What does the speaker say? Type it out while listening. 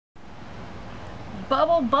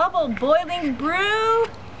Bubble, bubble, boiling brew,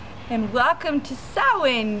 and welcome to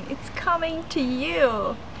Samhain. It's coming to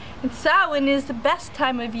you. And Samhain is the best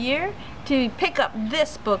time of year to pick up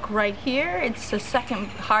this book right here. It's the second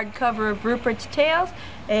hardcover of Rupert's Tales.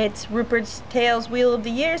 It's Rupert's Tales Wheel of the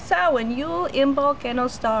Year, Samhain, Yule, Imbolc, and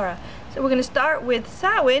Ostara. So we're going to start with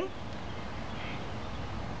Samhain.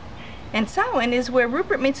 And Samhain is where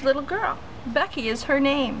Rupert meets a little girl. Becky is her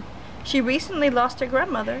name. She recently lost her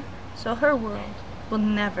grandmother, so her world will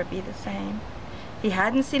never be the same. He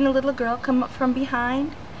hadn't seen a little girl come up from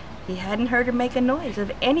behind. He hadn't heard her make a noise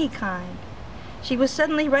of any kind. She was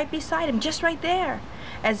suddenly right beside him, just right there,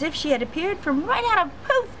 as if she had appeared from right out of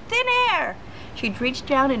poof, thin air. She'd reached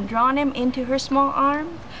down and drawn him into her small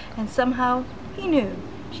arms, and somehow he knew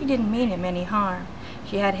she didn't mean him any harm.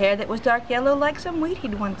 She had hair that was dark yellow like some wheat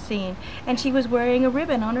he'd once seen, and she was wearing a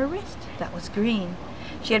ribbon on her wrist that was green.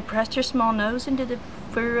 She had pressed her small nose into the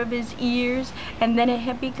fur of his ears, and then it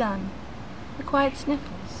had begun. The quiet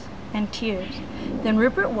sniffles and tears. Then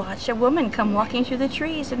Rupert watched a woman come walking through the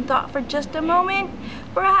trees and thought for just a moment,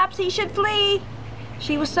 perhaps he should flee.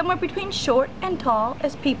 She was somewhere between short and tall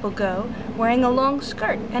as people go, wearing a long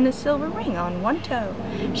skirt and a silver ring on one toe.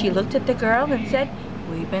 She looked at the girl and said,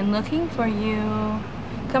 "We've been looking for you.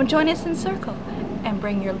 Come join us in circle and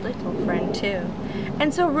bring your little friend too."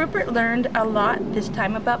 And so Rupert learned a lot this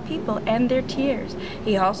time about people and their tears.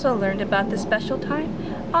 He also learned about the special time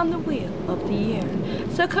on the Wheel of the Year.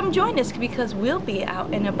 So come join us, because we'll be out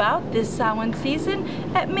and about this Samhain season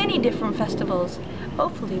at many different festivals.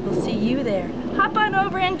 Hopefully we'll see you there. Hop on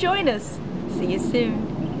over and join us. See you soon.